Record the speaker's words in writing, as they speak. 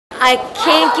I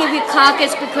can't give you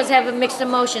caucus because I have a mixed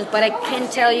emotions, but I can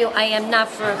tell you I am not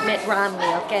for Mitt Romney,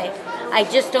 okay? I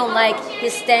just don't like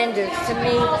his standards. To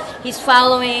me, he's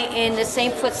following in the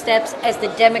same footsteps as the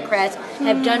Democrats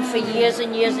have done for years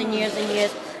and years and years and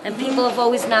years. And people have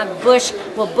always knocked Bush.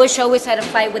 Well, Bush always had a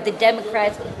fight with the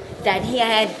Democrats that he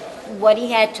had what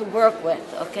he had to work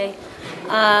with, okay?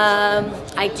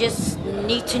 I just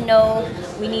need to know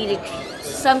we need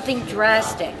something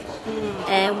drastic.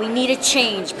 And we need a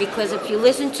change, because if you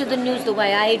listen to the news the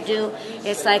way I do,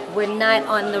 it's like we're not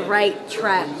on the right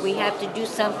track. We have to do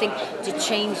something to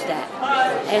change that.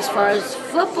 As far as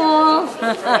football,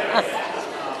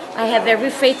 I have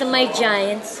every faith in my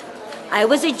Giants. I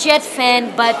was a Jet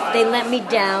fan, but they let me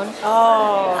down.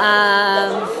 Oh.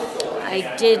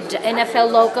 I did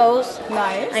NFL Locos.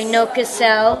 Nice. I know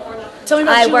Cassell. Tell me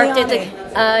about I Giuliani. worked at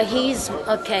the. He's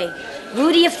okay.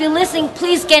 Rudy, if you're listening,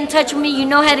 please get in touch with me. You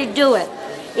know how to do it.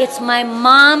 It's my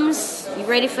mom's. You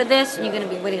ready for this? You're gonna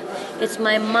be waiting. It's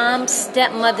my mom's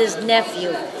stepmother's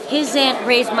nephew. His aunt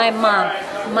raised my mom.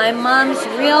 My mom's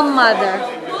real mother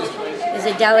is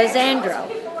a D'Alessandro,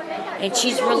 and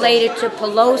she's related to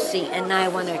Pelosi, and I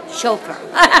want to choke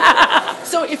her.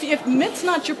 So if Mitt's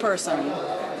not your person,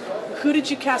 who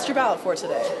did you cast your ballot for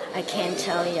today? I can't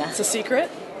tell you. It's a secret?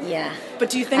 Yeah. But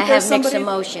do you think I there's have mixed somebody...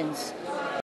 emotions.